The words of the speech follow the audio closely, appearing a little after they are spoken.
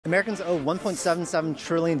Americans owe $1.77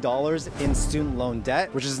 trillion in student loan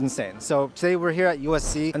debt, which is insane. So today we're here at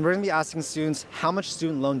USC and we're gonna be asking students how much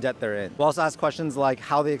student loan debt they're in. We'll also ask questions like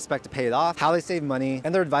how they expect to pay it off, how they save money,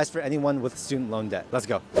 and their advice for anyone with student loan debt. Let's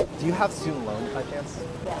go. Do you have student loan by chance?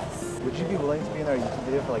 Yes. Would you be willing to be in our YouTube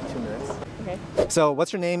video for like 2 minutes? Okay. So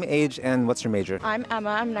what's your name, age, and what's your major? I'm Emma,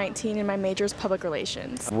 I'm 19 and my major is public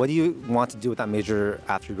relations. What do you want to do with that major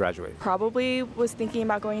after you graduate? Probably was thinking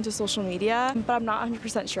about going into social media, but I'm not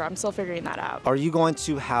 100% sure. I'm still figuring that out. Are you going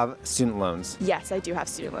to have student loans? Yes, I do have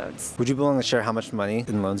student loans. Would you be willing to share how much money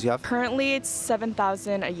in loans you have? Currently, it's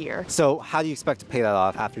 $7,000 a year. So how do you expect to pay that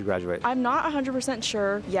off after you graduate? I'm not 100%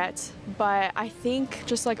 sure yet, but I think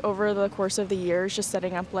just like over the course of the years, just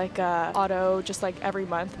setting up like a auto, just like every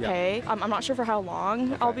month pay. I'm not sure for how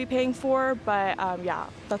long I'll be paying for, but yeah,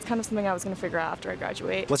 that's kind of something I was going to figure out after I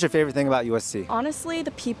graduate. What's your favorite thing about USC? Honestly,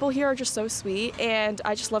 the people here are just so sweet, and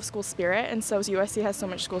I just love school spirit, and so USC has so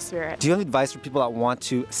much school spirit. Do you have advice for people that want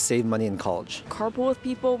to save money in college? Carpool with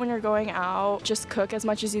people when you're going out. Just cook as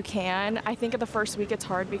much as you can. I think at the first week it's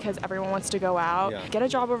hard because everyone wants to go out. Get a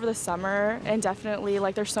job over the summer, and definitely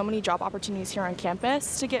like there's so many job opportunities here on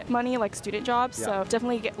campus to get money, like student jobs. So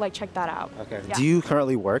definitely check that out. Okay. Do you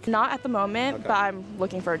currently work? Not at the moment, but I'm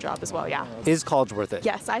looking for a job as well. Yeah. Is college worth it?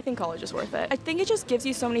 Yes, I think college is worth it. I think it just gives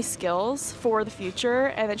you so many skills for the future,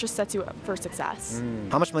 and it just sets you up for success.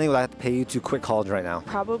 How much money would I have to pay you to quit college right now?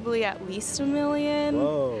 Probably at least $1 million.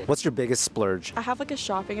 Whoa. What's your biggest splurge? I have like a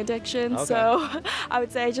shopping addiction, so I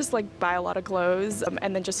would say I just like buy a lot of clothes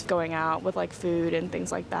and then just going out with like food and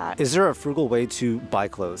things like that. Is there a frugal way to buy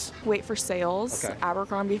clothes? Wait for sales.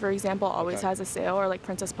 Abercrombie, for example, always has a sale, or like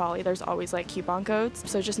Princess Polly, there's always like coupon codes.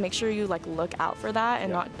 So just make sure you like look out for that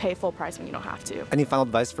and not pay full price when you don't have to. Any final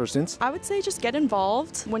advice for students? I would say just get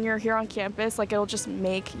involved when you're here on campus. Like it'll just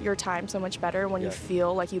make your time so much better when you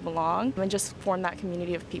feel like you belong, and just form that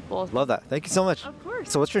community of people. Love that. Thank you so much. Of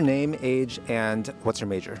course. So what's your name, age, and what's your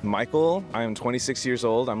major? Michael. I'm 26 years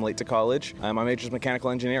old. I'm late to college. My major is mechanical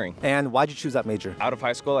engineering. And why'd you choose that major? Out of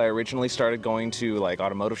high school, I originally started going to like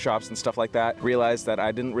automotive shops and stuff like that. Realized that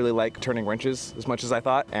I didn't really like turning wrenches as much as I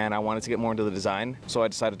thought, and I wanted to get more into the design. So I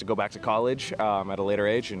decided to go back to college at a later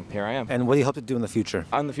age, and here I am. And what do you hope to do in the future?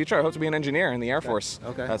 In the future, I hope to be an engineer in the Air Force.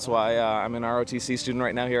 That's why I'm an ROTC student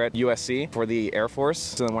right now here at USC for the Air Force.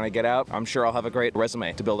 So then when I get out, I'm sure I'll have a great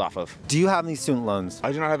resume to build off of. Do you have any student loans?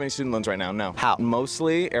 I do not have any student loans right now, no. How?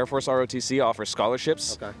 Mostly Air Force ROTC offers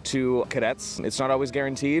scholarships to cadets. It's not always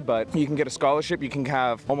guaranteed, but you can get a scholarship. You can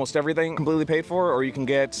have almost everything completely paid for, or you can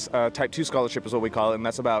get a Type 2 scholarship is what we call it, and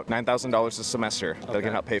that's about $9,000 a semester that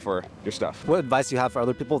can help pay for your stuff. What advice do you have for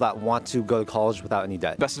other people that want to go to college without any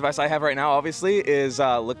debt? Best advice I have right now, obviously, is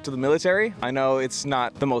look to the military. I know it's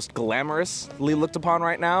not the most glamorously looked upon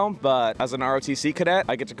right now, but as an ROTC cadet,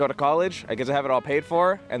 I get to go to college, I get to have it all paid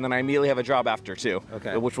for, and then I immediately have a job after too,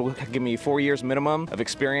 which will give me 4 years minimum of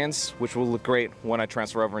experience, which will look great when I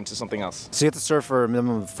transfer over into something else. So you have to serve for a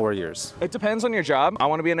minimum of 4 years? It depends on your job. I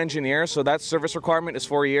want to be an engineer, so that service requirement is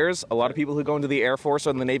 4 years. A lot of people who go into the Air Force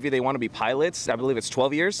or in the Navy, they want to be pilots. I believe it's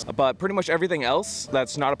 12 years, but pretty much everything else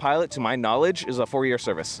that's not a pilot, to my knowledge, is a 4-year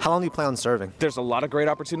service. How long do you plan on serving? There's a lot of great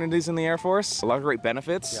opportunities in the Air Force, a lot of great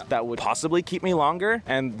benefits that would possibly keep me longer,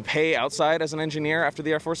 and the pay outside as an engineer after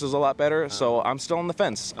the Air Force is a lot better, so I'm still on the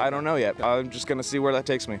fence. I don't know yet. I'm just gonna see where that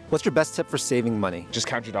takes me. What's your best tip for saving money? Just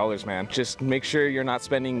count your dollars, man. Just make sure you're not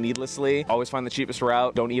spending needlessly. Always find the cheapest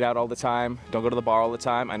route. Don't eat out all the time. Don't go to the bar all the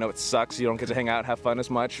time. I know it sucks. You don't get to hang out, have fun as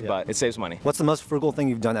much, but it saves money. What's the most frugal thing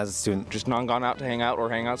you've done as a student? Just not gone out to hang out or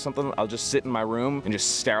hang out something. I'll just sit in my room and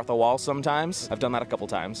just stare at the wall sometimes. I've done that a couple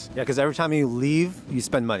times. Yeah, because every time you leave, you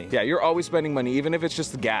spend money. Yeah, you're always spending money, even if it's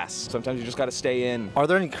just the gas. Sometimes you just gotta stay in. Are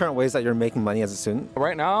there any current ways that you're making money as a student?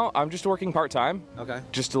 Right now, I'm just working part-time.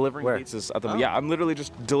 Just delivering pizzas at the Yeah, I'm literally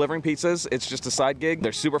just delivering pizzas. It's just a side gig.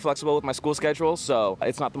 They're super flexible with my school schedule, so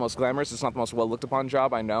it's not the most glamorous, it's not the most well looked upon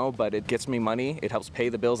job, I know, but it gets me money. It helps pay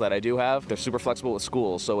the bills that I do have. They're super flexible with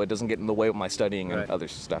school, so it doesn't get in the way of my studying and other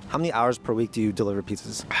stuff. How many hours per week do you deliver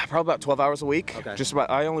pizzas? Probably about 12 hours a week. Just about.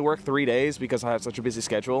 I only work 3 days because I have such a busy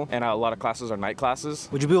schedule, and a lot of classes are night classes.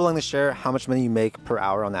 Would you be willing to share how much money you make per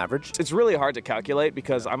hour on average? It's really hard to calculate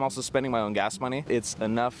because I'm also spending my own gas money. It's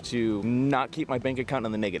enough to not keep my bank account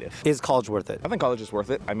in the negative. Is college worth it? I think college is worth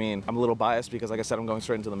it. I mean, I'm a little biased because, like I said, I'm going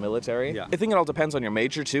straight into the military. I think it all depends on your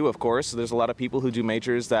major too, of course. There's a lot of people who do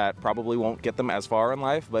majors that probably won't get them as far in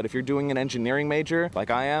life, but if you're doing an engineering major like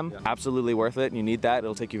I am, absolutely worth it. You need that.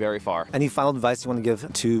 It'll take you very far. Any final advice you want to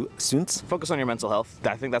give to students? Focus on your mental health.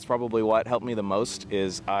 I think that's probably what helped me the most,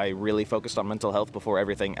 is I really focused on mental health before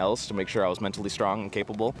everything else to make sure I was mentally strong and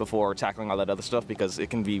capable before tackling all that other stuff, because it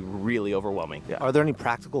can be really overwhelming. Are there any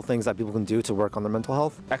practical things that people can do to to work on their mental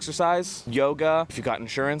health? Exercise, yoga. If you got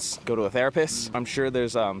insurance, go to a therapist. I'm sure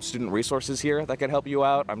there's student resources here that could help you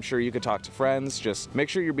out. I'm sure you could talk to friends. Just make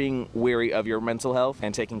sure you're being wary of your mental health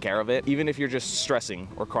and taking care of it. Even if you're just stressing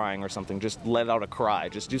or crying or something, just let out a cry.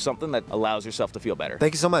 Just do something that allows yourself to feel better.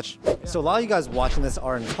 Thank you so much. So a lot of you guys watching this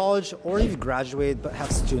are in college or you've graduated but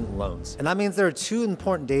have student loans. And that means there are two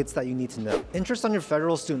important dates that you need to know. Interest on your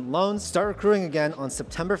federal student loans start accruing again on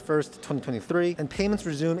September 1st, 2023, and payments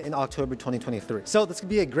resume in October 2023. So this could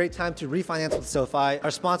be a great time to refinance with SoFi,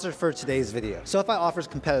 our sponsor for today's video. SoFi offers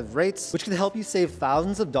competitive rates, which can help you save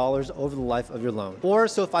thousands of dollars over the life of your loan. Or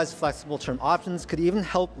SoFi's flexible term options could even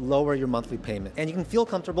help lower your monthly payment. And you can feel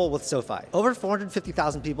comfortable with SoFi. Over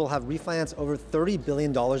 450,000 people have refinanced over $30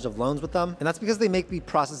 billion of loans with them, and that's because they make the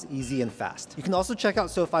process easy and fast. You can also check out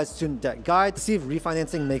SoFi's student debt guide to see if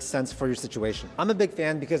refinancing makes sense for your situation. I'm a big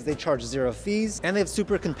fan because they charge zero fees and they have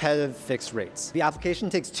super competitive fixed rates. The application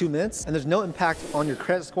takes 2 minutes and there's no impact on your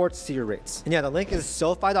credit score to see your rates. And yeah, the link is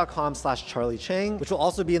sofi.com/CharlieChang, which will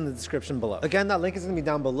also be in the description below. Again, that link is going to be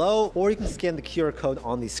down below, or you can scan the QR code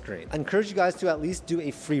on the screen. I encourage you guys to at least do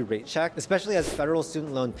a free rate check, especially as federal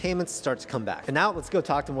student loan payments start to come back. And now let's go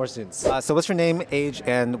talk to more students. So what's your name, age,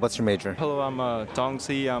 and what's your major? Hello, I'm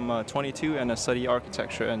Dongzi. I'm 22 and I study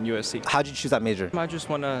architecture at USC. How'd you choose that major? I just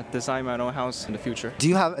want to design my own house in the future. Do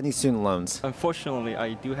you have any student loans? Unfortunately,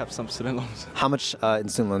 I do have some student loans. How much in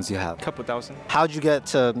student loans do you have? A couple thousand. How'd you get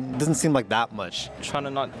to, doesn't seem like that much. Trying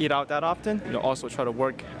to not eat out that often. You know, also try to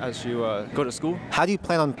work as you go to school. How do you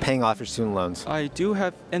plan on paying off your student loans? I do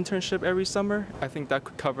have internship every summer. I think that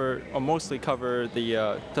could cover, or mostly cover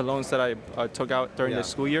the loans that I took out during the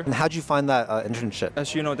school year. And how'd you find that internship?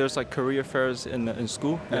 As you know, there's like career fairs in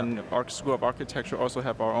school, and our School of Architecture also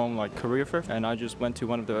have our own like career fair. And I just went to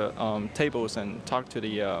one of the tables and talked to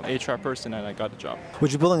the HR person, and I got the job.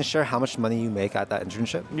 Would you be willing to share how much money you make at that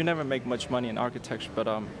internship? You never make much money in architecture, but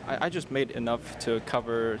I just made enough to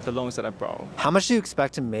cover the loans that I borrow. How much do you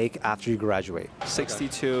expect to make after you graduate? 60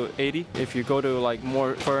 to 80. If you go to like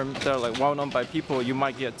more firms that are like well known by people, you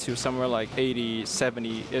might get to somewhere like 80,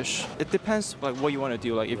 70-ish. It depends like what you want to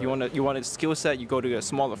do. Like if you want a skill set, you go to a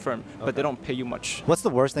smaller firm, but they don't pay you much. What's the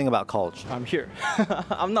worst thing about college? I'm here.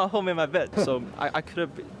 I'm not home in my bed, so I could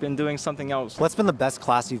have been doing something else. What's been the best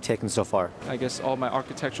class you've taken so far? I guess all my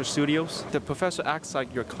architecture studios. The professor acts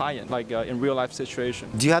like your client, like in real life situation.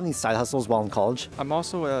 Do you have any side hustles while in college? I'm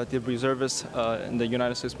also the reservist in the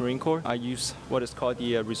United States Marine Corps. I use what is called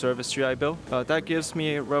the reservist GI Bill. That gives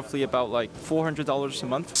me roughly about like $400 a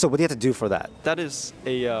month. So what do you have to do for that? That is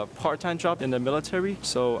a part-time job in the military.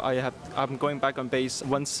 So I'm going back on base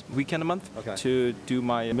once weekend a month to do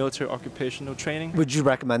my military occupational training. Would you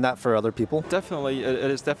recommend that for other people? Definitely,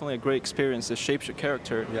 it is definitely a great experience. It shapes your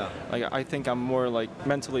character. Yeah. Like I think I'm more like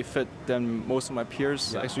mentally fit than most of my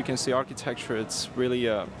peers. Yeah. As you can see, architecture, it's really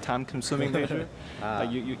a time-consuming major.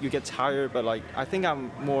 Like you get tired, but like I think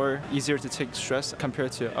I'm more easier to take stress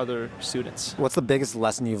compared to other students. What's the biggest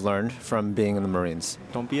lesson you've learned from being in the Marines?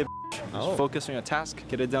 Don't be a Just focus on your task,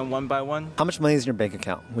 get it done one by one. How much money is in your bank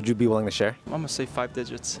account? Would you be willing to share? I'm gonna say 5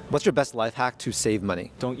 digits. What's your best life hack to save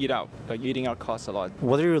money? Don't eat out. Like eating out costs a lot.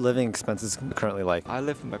 What are your living expenses currently like? I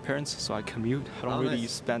live with my parents, so I commute. I don't really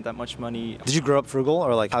spend that much money. Did you grow up frugal,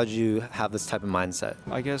 or like how did you have this type of mindset?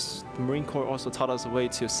 I guess the Marine Corps also taught us a way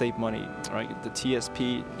to save money, right? The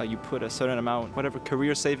TSP, like you put a certain amount, whatever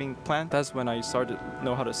career saving plan. That's when I started to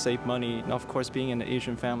know how to save money. And of course, being in an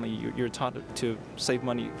Asian family, you're taught to save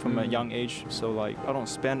money from a young age. So like I don't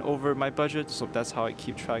spend over my budget, so that's how I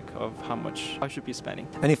keep track of how much I should be spending.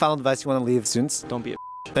 Any final advice you want to leave students? Don't be a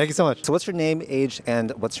Thank you so much. So what's your name, age,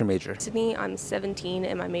 and what's your major? Sydney, I'm 17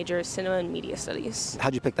 and my major is Cinema and Media Studies.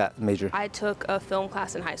 How'd you pick that major? I took a film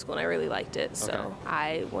class in high school and I really liked it, so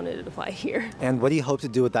I wanted to apply here. And what do you hope to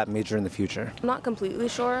do with that major in the future? I'm not completely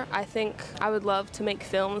sure. I think I would love to make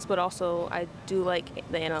films, but also I do like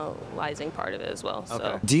the analyzing part of it as well.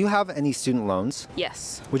 So. Do you have any student loans?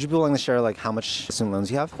 Yes. Would you be willing to share like how much student loans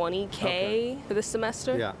you have? $20K for this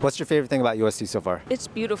semester. Yeah. What's your favorite thing about USC so far? It's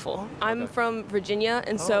beautiful. I'm from Virginia,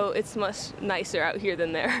 and so it's much nicer out here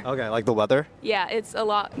than there. Okay, like the weather? Yeah, it's a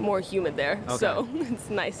lot more humid there, so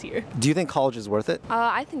it's nice here. Do you think college is worth it?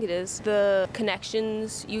 I think it is. The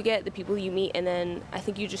connections you get, the people you meet, and then I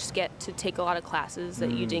think you just get to take a lot of classes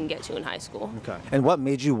that you didn't get to in high school. Okay. And what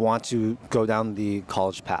made you want to go down the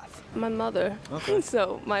college path? My mother.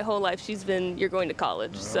 So my whole life she's been, you're going to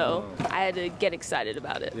college, so I had to get excited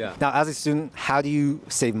about it. Yeah. Now, as a student, how do you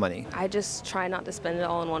save money? I just try not to spend it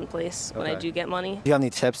all in one place when I do get money. Do you have any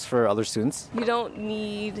tips for other students? You don't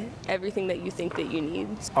need everything that you think that you need.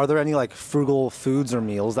 Are there any like frugal foods or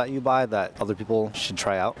meals that you buy that other people should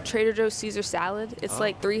try out? Trader Joe's Caesar salad. It's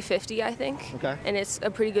like $3.50, I think. Okay. And it's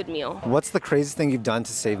a pretty good meal. What's the craziest thing you've done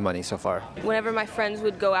to save money so far? Whenever my friends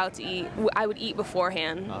would go out to eat, I would eat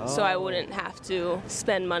beforehand, so I wouldn't have to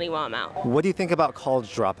spend money while I'm out. What do you think about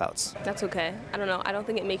college dropouts? That's okay. I don't know. I don't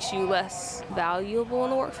think it makes you less valuable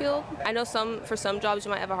in the work field. I know for some jobs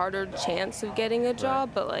you might have a harder chance of getting a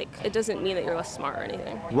job, but like it doesn't mean that you're less smart or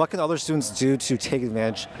anything. What can other students do to take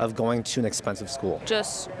advantage of going to an expensive school?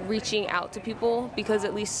 Just reaching out to people, because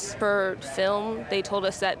at least for film, they told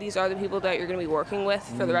us that these are the people that you're going to be working with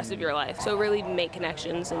for the rest of your life. So really make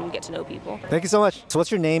connections and get to know people. Thank you so much. So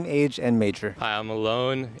what's your name, age, and major? Hi, I'm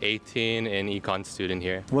Alone, 18, and econ student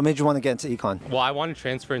here. What made you want to get into econ? Well, I want to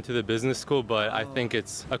transfer into the business school, but I think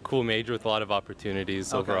it's a cool major with a lot of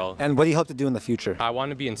opportunities overall. And what do you hope to do in the future? I want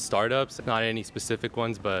to be in startups, not any specific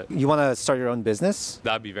ones, but You want to start your own business?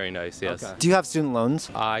 that'd be very nice, yes. Do you have student loans?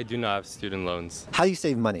 I do not have student loans. How do you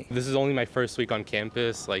save money? This is only my first week on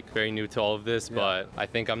campus, like very new to all of this, but I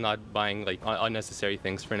think I'm not buying like unnecessary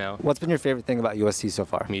things for now. What's been your favorite thing about USC so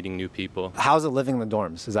far? Meeting new people. How's it living in the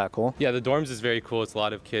dorms? Is that cool? Yeah, the dorms is very cool. It's a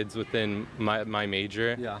lot of kids within my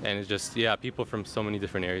major, Yeah. and it's just, yeah, people from so many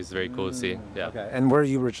different areas. It's very cool to see, yeah. Okay. And where are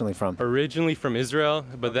you originally from? Originally from Israel,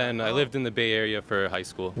 but then I lived in the Bay Area for high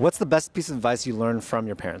school. What's the best piece of advice you learned from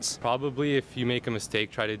your parents? Probably if you make a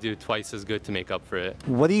mistake, try to do twice as good to make up for it.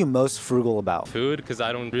 What are you most frugal about? Food, because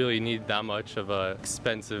I don't really need that much of a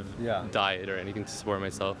expensive Yeah. diet or anything to support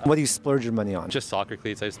myself. What do you splurge your money on? Just soccer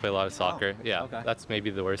cleats. I just play a lot of soccer. Yeah, that's maybe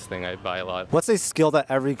the worst thing. I buy a lot. What's a skill that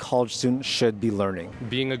every college student should be learning?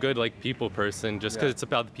 Being a good like people person, just because it's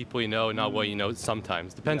about the people you know, not what you know.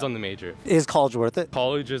 Sometimes depends on the major. Is college worth it?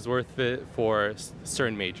 College is worth it for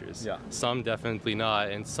certain majors. Yeah. Some definitely not,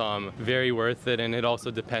 and some very worth it. And it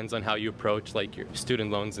also depends on how you approach like your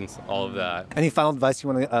student loans and all of that. Any final advice you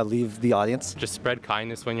want to leave the audience? Just spread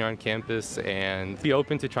kindness when you're on campus and be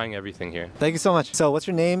open to trying everything here. Thank you so much. So what's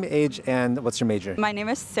your name, age, and what's your major? My name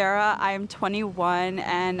is Sarah. I'm 21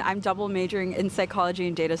 and I'm double majoring in psychology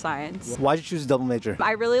and data science. Why'd you choose a double major?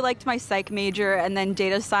 I really liked my psych major, and then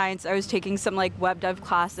data science, I was taking some like web dev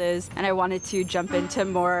classes and I wanted to jump into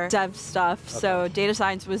more dev stuff. So data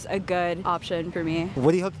science was a good option for me.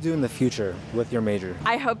 What do you hope to do in the future with your major?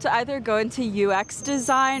 I hope to either go into UX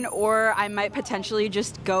design, or I might potentially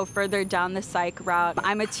just go further down the psych route.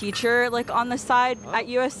 I'm a teacher like on the side at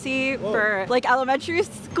USC for like elementary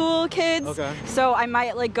school kids. So I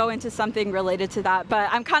might like go into something related to that, but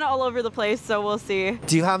I'm kind of all over the place, so we'll see.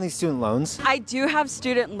 Do you have any student loans? I do have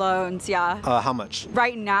student loans, yeah. How much?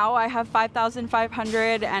 Right now I have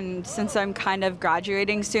 $5,500, and since I'm kind of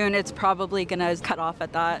graduating soon, it's probably gonna cut off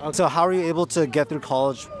at that. So how are you able to get through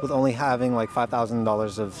college with only having like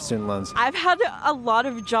 $5,000 of student loans? I've had a lot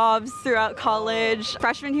of jobs throughout college.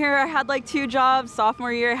 Freshman year I had like 2 jobs,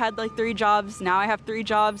 sophomore year I had like 3 jobs, now I have 3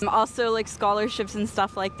 jobs. Also like scholarships and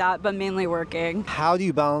stuff like that, but mainly working. How do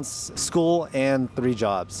you balance school and 3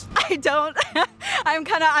 jobs? I don't.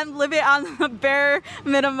 I'm living on the bare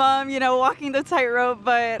minimum, you know, walking the tightrope,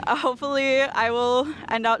 but hopefully I will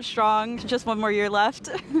end out strong. Just 1 more year left.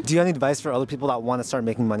 Do you have any advice for other people that want to start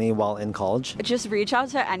making money while in college? Just reach out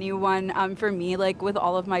to anyone. For me, like with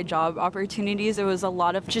all of my job opportunities, it was a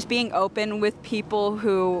lot of just being open with people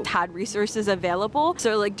who had resources available.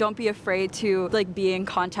 So like don't be afraid to like be in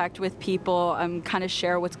contact with people, kind of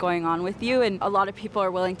share what's going on with you, and a lot of people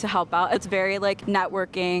are willing to help out. It's very like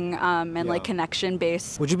networking and like connection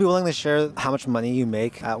based. Would you be willing to share how much money you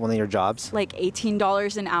make at one of your jobs? Like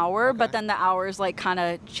 $18 an hour, but then the hours like kind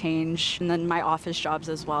of change, and then my office jobs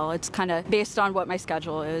as well. It's kind of based on what my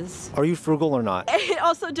schedule is. Are you frugal or not? It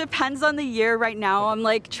also depends on the year. Right now I'm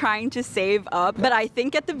like trying to save up, but I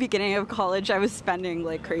think at the beginning of college I was spending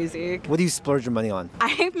like crazy. What do you splurge your money on?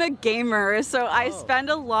 I'm a gamer, so I spend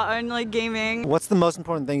a lot on like gaming. What's the most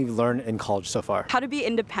important thing you've learned in college so far? How to be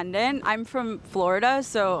independent. I'm from Florida,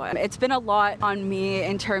 so it's been a lot on me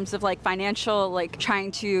in terms of like financial, like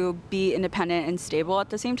trying to be independent and stable at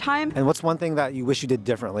the same time. And what's one thing that you wish you did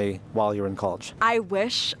differently while you were in college? I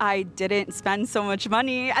wish I didn't spend so much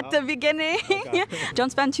money at the beginning.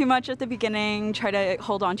 Don't spend too much at the beginning. Try to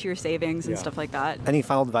hold on to your savings and stuff like that. Any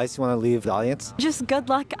final advice you want to leave the audience? Just good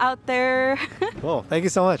luck out there. Cool. Thank you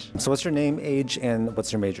so much. So what's your name, age, and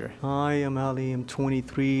what's your major? Hi, I'm Ali. I'm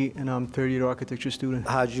 23 and I'm third-year architecture student.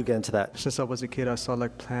 How did you get into that? Since I was a kid, I saw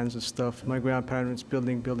like plans and stuff. My grandparents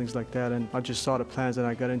building buildings like that, and I just saw the plans and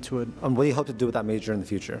I got into it. What do you hope to do with that major in the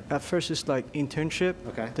future? At first, it's like internship.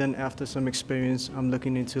 Okay. Then after some experience, I'm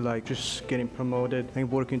looking into like just getting promoted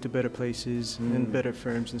and working to better places and better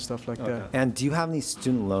firms and stuff like that. that. And do you have any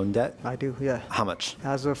student loan debt? I do, yeah. How much?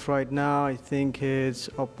 As of right now, I think it's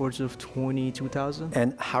upwards of 22,000.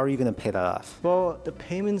 And how are you going to pay that off? Well, the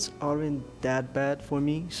payments aren't that bad for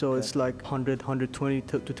me, so it's like $120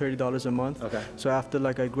 to $30 a month. Okay. So after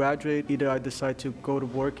like I graduate, either I decide to go to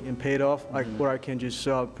work and pay it off, or I can just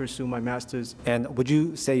pursue my master's. And would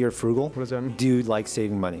you say you're frugal? What does that mean? Do you like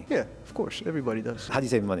saving money? Yeah, of course, everybody does. How do you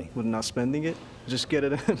save money? With not spending it, just get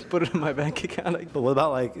it and put it in my bank account. But what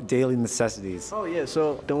about like daily necessities? Oh yeah,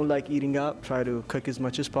 so don't like eating out. Try to cook as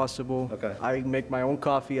much as possible. Okay. I make my own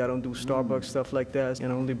coffee. I don't do Starbucks stuff like that,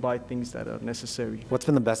 and only buy things that are necessary. What's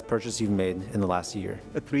been the best purchase you've made in the last year?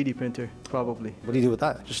 A 3D printer, probably. What do you do with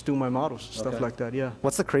that? Just do my models, stuff like that, yeah.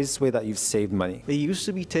 What's the craziest way that you've saved money? It used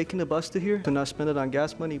to be taking the bus to here to not spend it on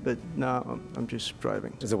gas money, but now I'm just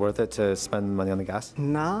driving. Is it worth it to spend money on the gas?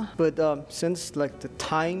 Nah, but since like the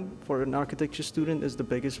time for an architecture student is the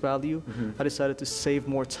biggest value, I decided to save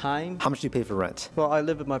more time. How much do you pay for rent? Well, I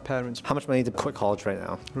live with my parents. How much money to quit college right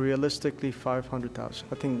now? Realistically, 500,000.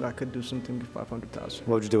 I think I could do something with 500,000.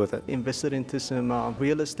 What would you do with it? Invest it into some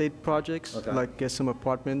real estate projects, like get some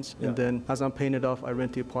apartments, and then as I'm paying it off, I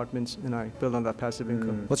rent the apartments and I build on that passive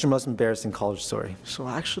income. What's your most embarrassing college story? So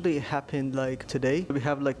actually, it happened like today. We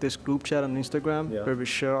have like this group chat on Instagram where we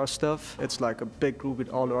share our stuff. It's like a big group with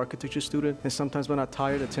all the architecture students, and sometimes when I'm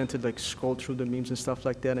tired, I tend to like scroll through the memes and stuff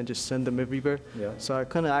like that and just send them everywhere. So I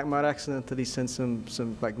kind of might accidentally send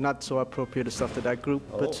some like not so appropriate stuff to that group.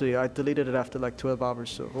 But so yeah, I deleted it after like 12 hours,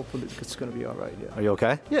 so hopefully it's gonna be all right. Yeah. Are you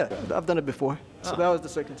okay? Yeah, I've done it before. So that was the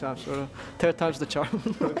second time, so third time's the charm.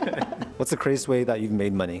 What's the craziest way that you've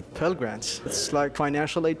made money? Pell Grants. It's like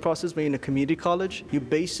financial aid process, but in a community college, you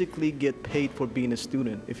basically get paid for being a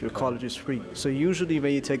student if your college is free. So usually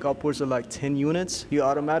when you take upwards of like 10 units, you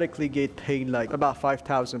automatically get paid like about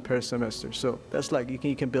 5,000 per semester. So that's like,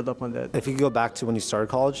 you can build up on that. If you could go back to when you started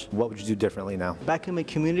college, what would you do differently now? Back in my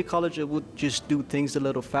community college, I would just do things a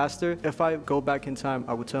little faster. If I go back in time,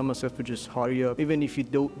 I would tell myself to just hurry up. Even if you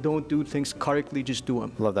don't do things correctly, just do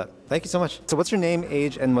them. Love that. Thank you so much. So what's your name,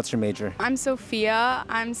 age, and what's your major? I'm Sophia.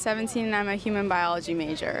 I'm 17 and I'm a human biology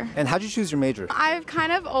major. And how'd you choose your major? I've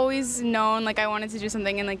kind of always known like I wanted to do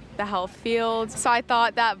something in like the health field. So I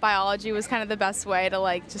thought that biology was kind of the best way to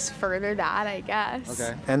like just further that, I guess.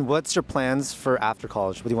 Okay. And what's your plans for after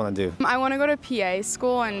college? What do you want to do? I want to go to PA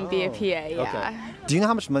school and be a PA, yeah. Okay. Do you know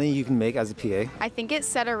how much money you can make as a PA? I think it's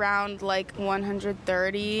set around like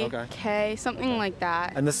 130K, something like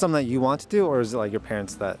that. And this is something that you want to do, or is it like your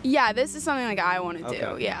parents that? Yeah, this is something like I want to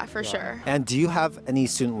do, yeah, for sure. And do you have any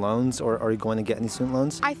student loans, or are you going to get any student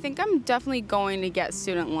loans? I think I'm definitely going to get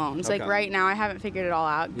student loans. Like right now, I haven't figured it all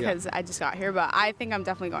out because I just got here, but I think I'm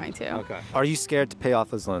definitely going to. Okay. Are you scared to pay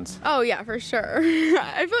off those loans? Oh yeah, for sure.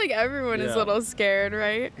 I feel like everyone is a little scared,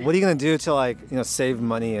 right? What are you gonna do to like, save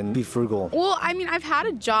money and be frugal? Well, I mean, I've had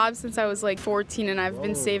a job since I was like 14 and I've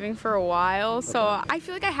been saving for a while, so I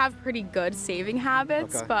feel like I have pretty good saving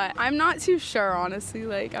habits, but I'm not too sure, honestly.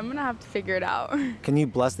 Like, I'm gonna have to figure it out. Can you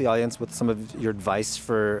bless the audience with some of your advice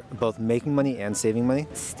for both making money and saving money?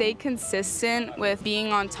 Stay consistent with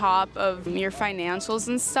being on top of your financials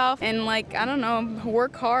and stuff, and like, I don't know,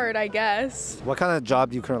 work hard, I guess. What kind of job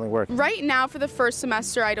do you currently work? Right now, for the first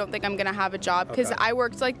semester, I don't think I'm gonna have a job because I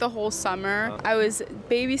worked like the whole summer. I was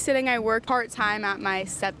babysitting. I worked part-time at my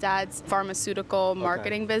stepdad's pharmaceutical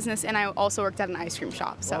marketing business, and I also worked at an ice cream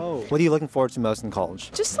shop. So what are you looking forward to most in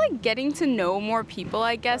college? Just like getting to know more people,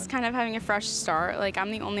 I guess, kind of having a fresh start. Like,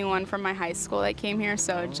 I'm the only one from my high school that came here,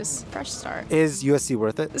 so just fresh start. Is USC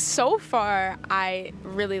worth it? So far, I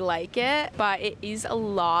really like it, but it is a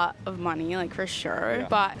lot of money, like for sure.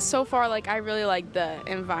 But so far, like, I really like the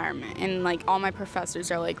environment, and like all my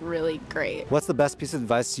professors are like really great. What's the best piece of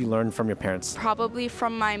advice you learned from your parents? Probably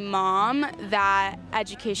from my mom, that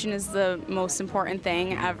education is the most important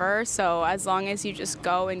thing ever. So as long as you just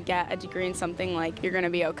go and get a degree in something, like, you're gonna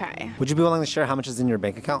be okay. Would you be willing to share how much is in your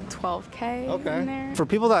bank account? 12K in there. For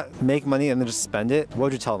people that make money and then just spend it, what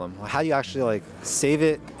would you tell them? How do you actually like save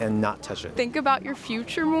it and not touch it? Think about your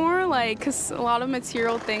future more, like, because a lot of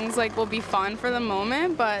material things like will be fun for the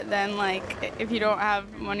moment, but then like if you don't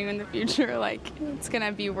have money in the future, like, it's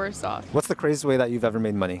gonna be worse off. What's the craziest way that you've ever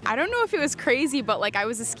made money? I don't know if it was crazy, but like I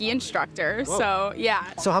was a ski instructor, so yeah.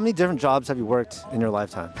 So how many different jobs have you worked in your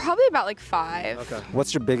lifetime? Probably about like 5.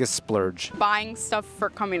 What's your biggest splurge? Buying stuff for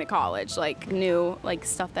coming to college, like new like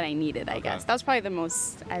stuff that I needed, I guess. That was probably the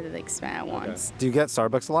most I like spent at once. Do you get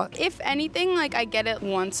Starbucks a lot? If anything, like I get it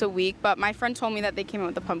once a week, but my friend told me that they came out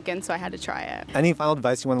with the pumpkin, so I had to try it. Any final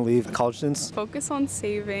advice you want to leave college students? Focus on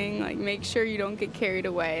saving, like make sure you don't get carried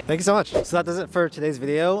away. Thank you so much. So that does it for today's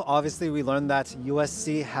video. Obviously, we learned that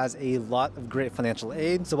USC has a lot of great financial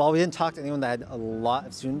aid. So while we didn't talk to anyone that had a lot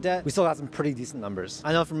of student debt, we still got some pretty decent numbers.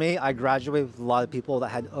 I know for me, I graduated with a lot of people that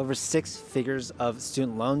had over 6 figures of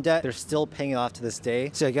student loan debt. They're still paying it off to this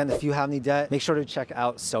day. So again, if you have any debt, make sure to check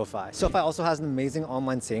out SoFi. SoFi also has an amazing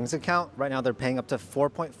online savings account. Right now, they're paying up to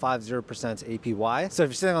 4.50% APY. So if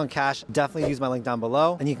you're sitting on cash, definitely use my link down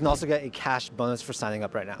below. And you can also get a cash bonus for signing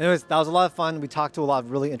up right now. Anyways, that was a lot of fun. We talked to a lot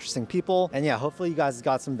of really interesting people. And yeah, hopefully you guys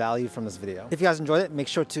got some value from this video. If you guys enjoyed it, make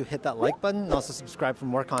sure to hit that like button and also subscribe for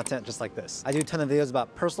more content just like this. I do a ton of videos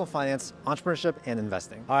about personal finance, entrepreneurship, and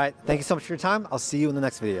investing. All right, thank you so much for your time. I'll see you in the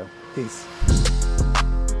next video. Peace.